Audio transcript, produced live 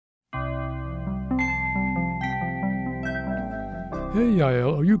Hey,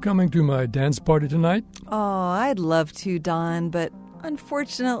 Yael, are you coming to my dance party tonight? Oh, I'd love to, Don, but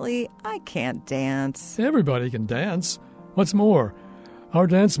unfortunately, I can't dance. Everybody can dance. What's more, our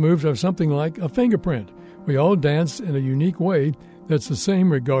dance moves are something like a fingerprint. We all dance in a unique way that's the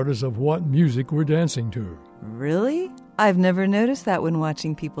same regardless of what music we're dancing to. Really? I've never noticed that when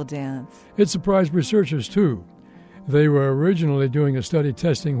watching people dance. It surprised researchers, too. They were originally doing a study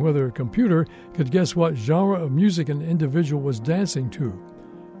testing whether a computer could guess what genre of music an individual was dancing to.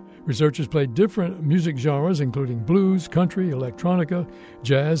 Researchers played different music genres, including blues, country, electronica,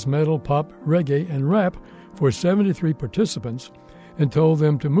 jazz, metal, pop, reggae, and rap, for 73 participants and told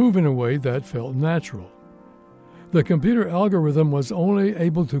them to move in a way that felt natural. The computer algorithm was only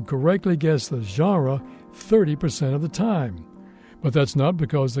able to correctly guess the genre 30% of the time. But that's not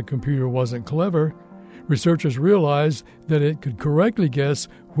because the computer wasn't clever. Researchers realized that it could correctly guess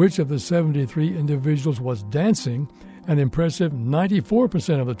which of the 73 individuals was dancing an impressive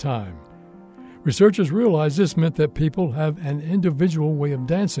 94% of the time. Researchers realized this meant that people have an individual way of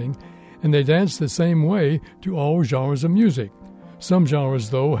dancing, and they dance the same way to all genres of music. Some genres,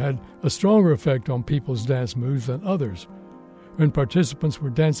 though, had a stronger effect on people's dance moves than others. When participants were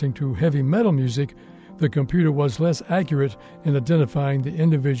dancing to heavy metal music, the computer was less accurate in identifying the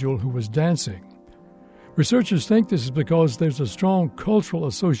individual who was dancing. Researchers think this is because there's a strong cultural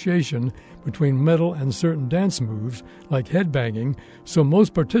association between metal and certain dance moves, like headbanging, so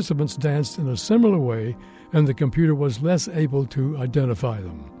most participants danced in a similar way, and the computer was less able to identify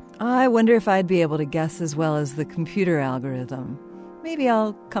them. I wonder if I'd be able to guess as well as the computer algorithm. Maybe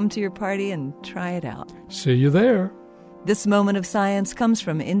I'll come to your party and try it out. See you there. This moment of science comes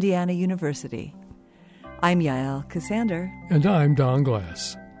from Indiana University. I'm Yael Cassander. And I'm Don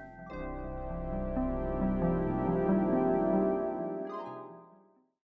Glass.